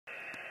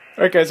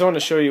Alright guys, I want to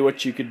show you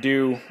what you could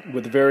do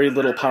with very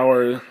little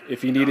power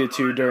if you needed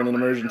to during an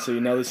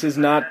emergency. Now this is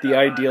not the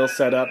ideal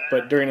setup,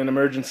 but during an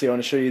emergency I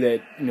want to show you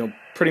that,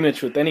 pretty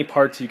much with any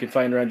parts you can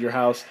find around your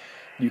house,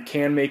 you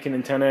can make an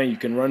antenna, you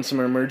can run some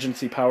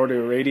emergency power to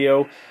a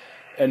radio,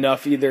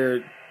 enough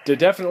either to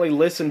definitely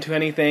listen to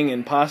anything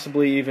and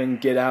possibly even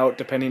get out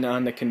depending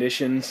on the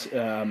conditions.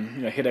 I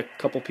hit a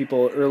couple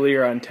people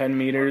earlier on 10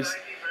 meters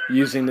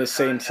using this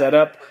same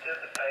setup.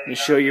 Let me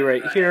show you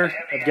right here.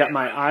 I've got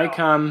my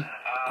Icom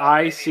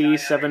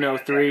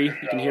IC-703.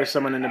 You can hear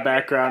someone in the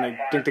background. I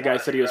think the guy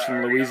said he was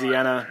from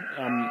Louisiana.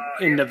 I'm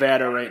in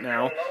Nevada right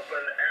now.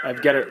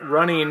 I've got it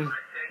running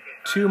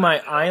to my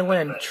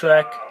iLand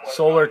Trek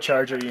solar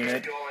charger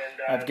unit.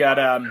 I've got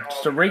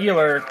just a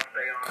regular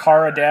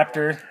car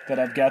adapter that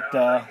I've got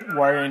the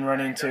wiring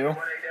running to.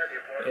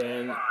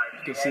 And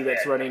you can see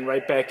that's running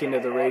right back into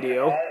the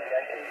radio.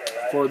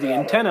 For the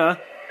antenna,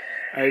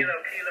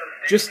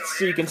 just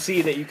so you can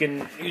see that you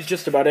can use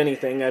just about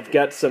anything, I've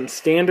got some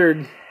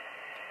standard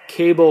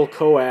cable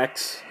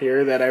coax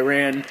here that I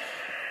ran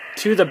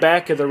to the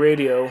back of the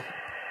radio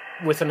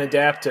with an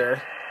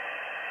adapter.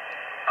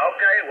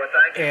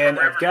 And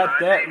I've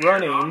got that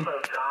running,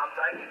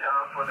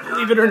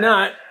 believe it or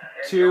not,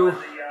 to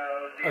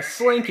a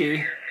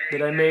Slinky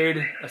that I made,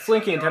 a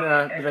Slinky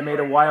antenna that I made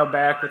a while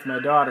back with my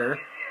daughter.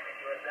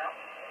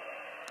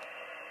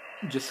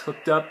 Just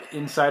hooked up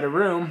inside a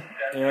room,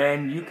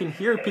 and you can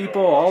hear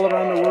people all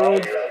around the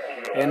world.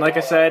 And like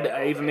I said,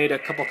 I even made a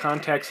couple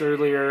contacts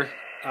earlier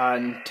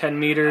on 10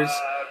 meters.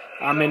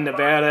 I'm in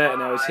Nevada,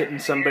 and I was hitting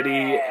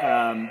somebody,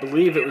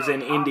 believe it was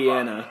in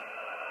Indiana.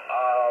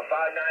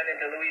 59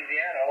 into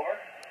Louisiana, over.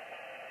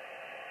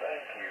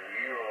 Thank you.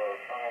 You are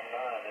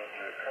 59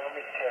 into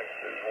Kermit,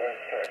 Texas,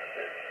 West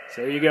Texas.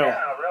 So there you go.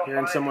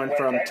 Hearing someone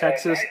from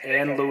Texas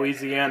and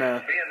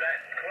Louisiana